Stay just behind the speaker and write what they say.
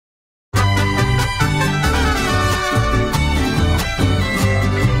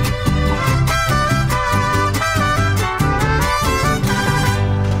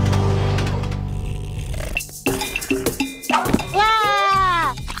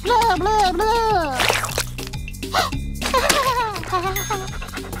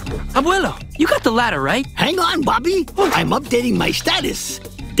Abuelo, you got the ladder, right? Hang on, Bobby. I'm updating my status.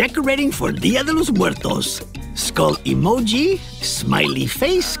 Decorating for Dia de los Muertos. Skull emoji, smiley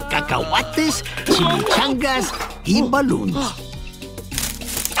face, cacahuates, chimichangas, y balloons.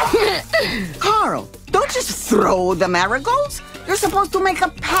 Carl, don't just throw the marigolds. You're supposed to make a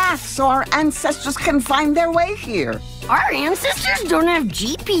path so our ancestors can find their way here. Our ancestors don't have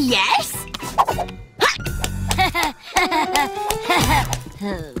GPS?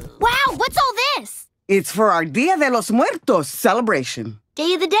 Wow, what's all this? It's for our Dia de los Muertos celebration.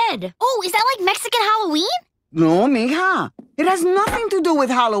 Day of the Dead. Oh, is that like Mexican Halloween? No, mija. It has nothing to do with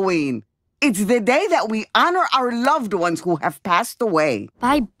Halloween. It's the day that we honor our loved ones who have passed away.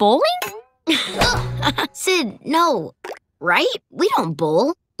 By bowling? Sid, no. Right? We don't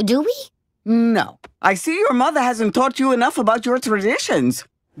bowl, do we? No. I see your mother hasn't taught you enough about your traditions.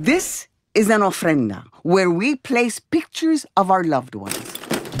 This is an ofrenda, where we place pictures of our loved ones.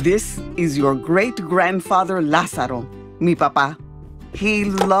 This is your great-grandfather Lázaro, mi papá. He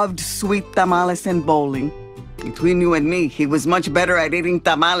loved sweet tamales and bowling. Between you and me, he was much better at eating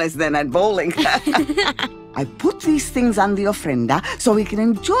tamales than at bowling. I put these things on the ofrenda so we can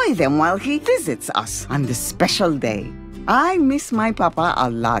enjoy them while he visits us on this special day. I miss my papa a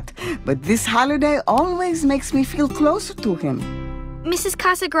lot, but this holiday always makes me feel closer to him. Mrs.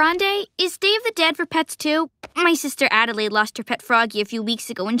 Casagrande, is Day of the Dead for pets too? My sister Adelaide lost her pet Froggy a few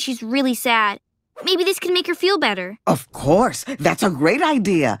weeks ago and she's really sad. Maybe this can make her feel better. Of course, that's a great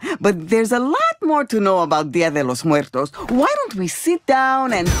idea. But there's a lot more to know about Dia de los Muertos. Why don't we sit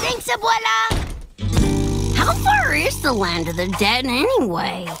down and... Thanks, Abuela! How far is the land of the dead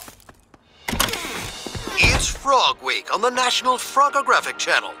anyway? It's Frog Week on the National Frogographic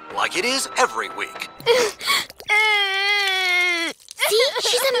Channel, like it is every week. See?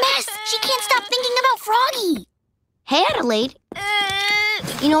 She's a mess. She can't stop thinking about Froggy. Hey, Adelaide.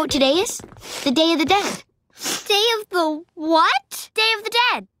 You know what today is? The Day of the Dead. Day of the what? Day of the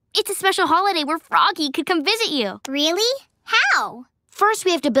Dead. It's a special holiday where Froggy could come visit you. Really? How? First,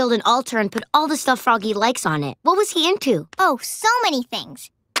 we have to build an altar and put all the stuff Froggy likes on it. What was he into? Oh, so many things.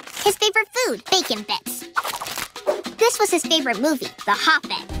 His favorite food, bacon bits. This was his favorite movie, The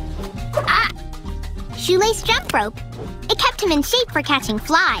Hobbit. Shoelace jump rope. It kept him in shape for catching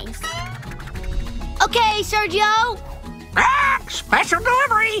flies. Okay, Sergio. Special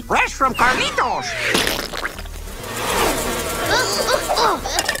delivery, fresh from Carlitos.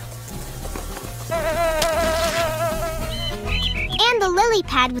 And the lily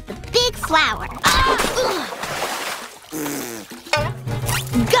pad with the big flower.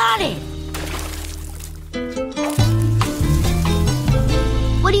 Got it!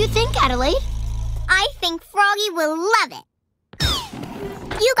 What do you think, Adelaide? I think Froggy will love it.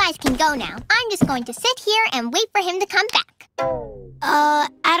 You guys can go now. I'm just going to sit here and wait for him to come back.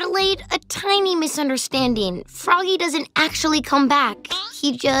 Adelaide, a tiny misunderstanding. Froggy doesn't actually come back.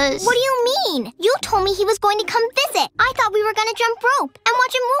 He just... What do you mean? You told me he was going to come visit. I thought we were going to jump rope and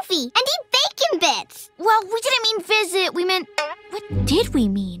watch a movie and eat bacon bits. Well, we didn't mean visit. We meant... What did we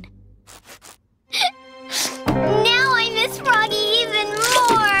mean? Now I miss Froggy even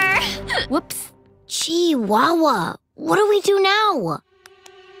more. Whoops. Chihuahua. What do we do now?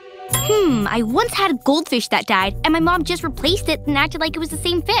 I once had a goldfish that died, and my mom just replaced it and acted like it was the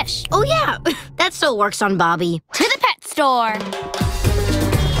same fish. Oh, yeah. That still works on Bobby. To the pet store.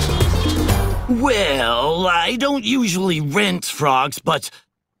 Well, I don't usually rent frogs, but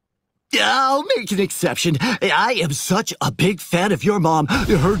I'll make an exception. I am such a big fan of your mom.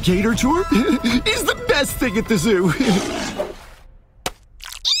 Her gator tour is the best thing at the zoo.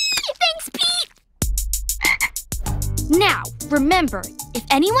 Thanks, Pete! Now, remember, if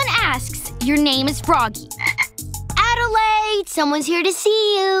anyone asks, your name is Froggy. Adelaide, someone's here to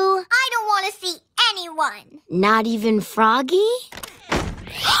see you. I don't want to see anyone. Not even Froggy?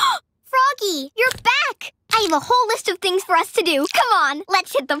 Froggy, you're back. I have a whole list of things for us to do. Come on,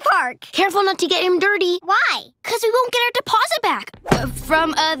 let's hit the park. Careful not to get him dirty. Why? Because we won't get our deposit back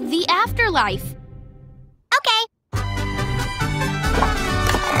from the afterlife. Okay.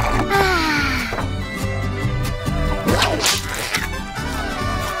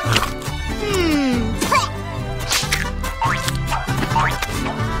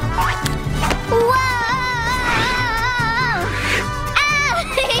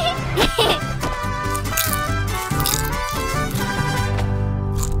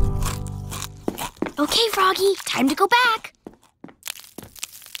 Okay, Froggy, time to go back.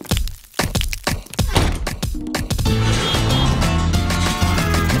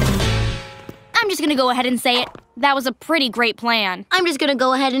 I'm just just gonna go ahead and say it. That was a pretty great plan. I'm just gonna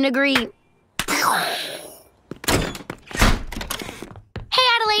go ahead and agree. Hey,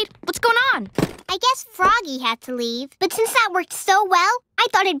 Adelaide, what's going on? I guess Froggy had to leave. But since that worked so well, I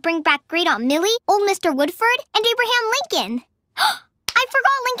thought I'd bring back Great Aunt Millie, old Mr. Woodford, and Abraham Lincoln. I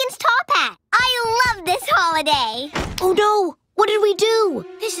forgot Lincoln's top hat. I love this holiday. Oh no, what did we do?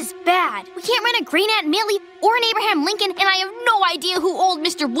 This is bad. We can't rent a Great Aunt Millie or an Abraham Lincoln, and I have no idea who old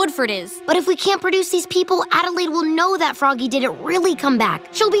Mr. Woodford is. But if we can't produce these people, Adelaide will know that Froggy didn't really come back.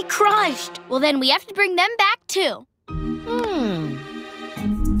 She'll be crushed. Well, then we have to bring them back, too.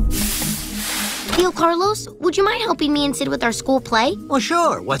 Theo Carlos, would you mind helping me and Sid with our school play? Well,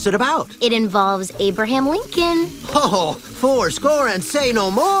 sure. What's it about? It involves Abraham Lincoln. Oh, 4 and say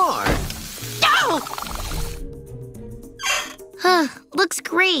no more. Huh, looks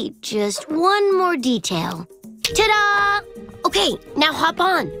great. Just one more detail. Ta-da! Okay, now hop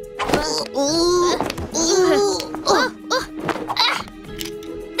on.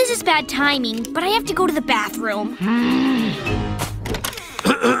 This is bad timing, but I have to go to the bathroom.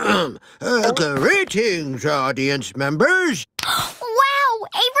 Greetings, audience members. Wow,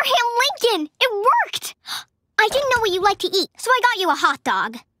 Abraham Lincoln! It worked! I didn't know what you like to eat, so I got you a hot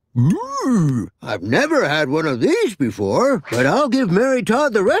dog. I've never had one of these before, but I'll give Mary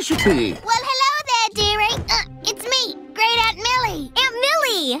Todd the recipe. Well, hello there, dearie. It's me, Great Aunt Millie. Aunt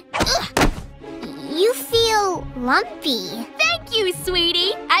Millie! You feel lumpy. Thank you,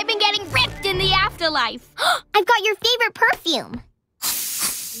 sweetie. I've been getting ripped in the afterlife. I've got your favorite perfume.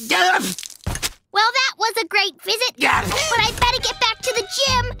 Well, that was a great visit, but I better get back to the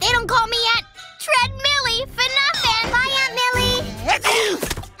gym. They don't call me Aunt Tread Millie for nothing. Bye, Aunt Millie.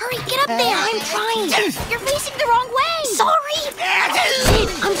 Hurry, get up there. I'm trying. You're facing the wrong way. Sorry. Sid,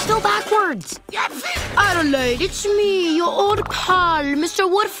 I'm still backwards. Adelaide, it's me, your old pal, Mr.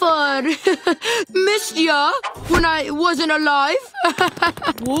 Woodford. Missed ya when I wasn't alive.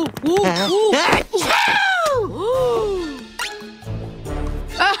 Whoa, whoa, whoa.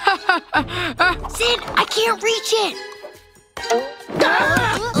 Sid, I can't reach it.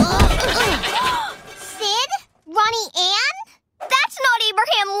 Sid? Ronnie Ann? That's not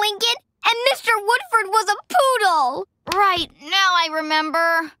Abraham Lincoln, and Mr. Woodford was a poodle. Right, now I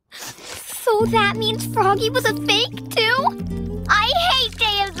remember. So that means Froggy was a fake, too? I hate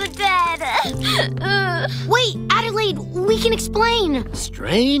Day of the Dead. Wait, Adelaide, we can explain.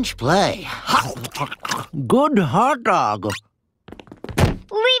 Strange play. Good hot dog.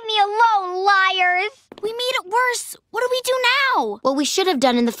 Leave me alone, liars. We made it worse. What do we do now? What we should have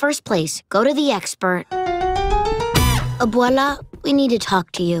done in the first place, go to the expert. Abuela, we need to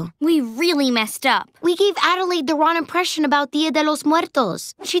talk to you. We really messed up. We gave Adelaide the wrong impression about Dia de los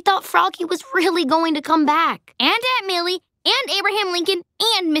Muertos. She thought Froggy was really going to come back. And Aunt Millie, and Abraham Lincoln,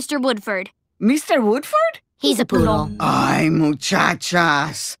 and Mr. Woodford. Mr. Woodford? He's a poodle. Ay,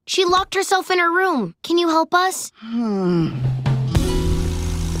 muchachas. She locked herself in her room. Can you help us?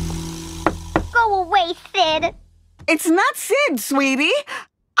 Go away, Sid. It's not Sid, sweetie.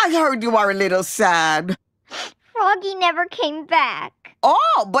 I heard you are a little sad. Froggy never came back.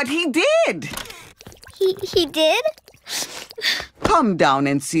 Oh, but he did. He did? Come down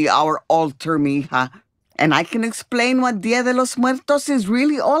and see our altar, mija. And I can explain what Dia de los Muertos is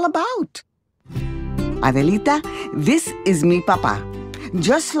really all about. Adelita, this is mi papa.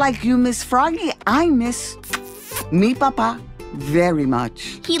 Just like you miss Froggy, I miss mi papa very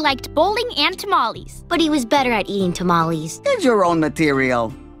much. He liked bowling and tamales. But he was better at eating tamales. It's your own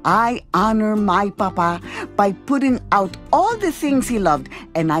material. I honor my papa by putting out all the things he loved,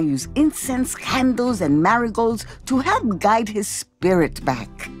 and I use incense, candles, and marigolds to help guide his spirit back.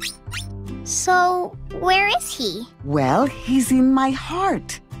 So, where is he? Well, he's in my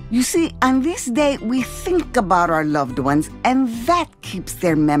heart. You see, on this day, we think about our loved ones, and that keeps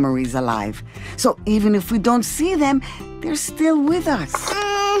their memories alive. So even if we don't see them, they're still with us.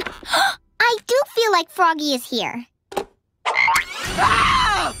 I do feel like Froggy is here.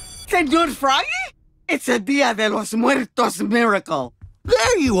 Senor Froggy? It's a Dia de los Muertos miracle.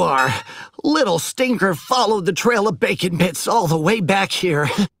 There you are. Little stinker followed the trail of bacon bits all the way back here.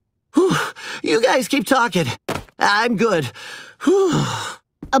 Whew. You guys keep talking. I'm good. Whew.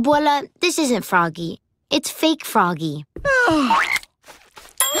 Abuela, this isn't Froggy. It's fake Froggy.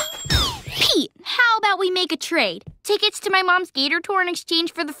 Pete, how about we make a trade? Tickets to my mom's gator tour in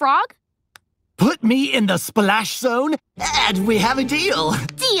exchange for the frog? Put me in the splash zone, and we have a deal.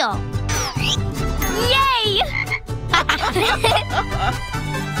 Deal! Yay!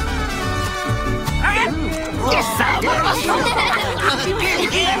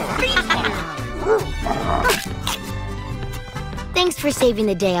 Thanks for saving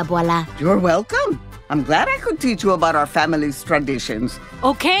the day, Abuela. You're welcome. I'm glad I could teach you about our family's traditions.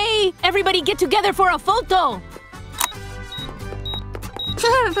 Okay, everybody get together for a photo.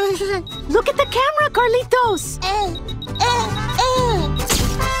 Look at the camera, Carlitos.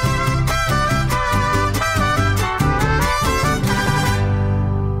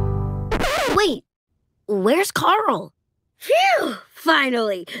 Wait, where's Carl? Phew!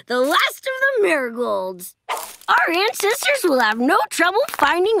 Finally, the last of the marigolds. Our ancestors will have no trouble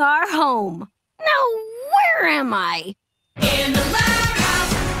finding our home. Now, where am I? In the land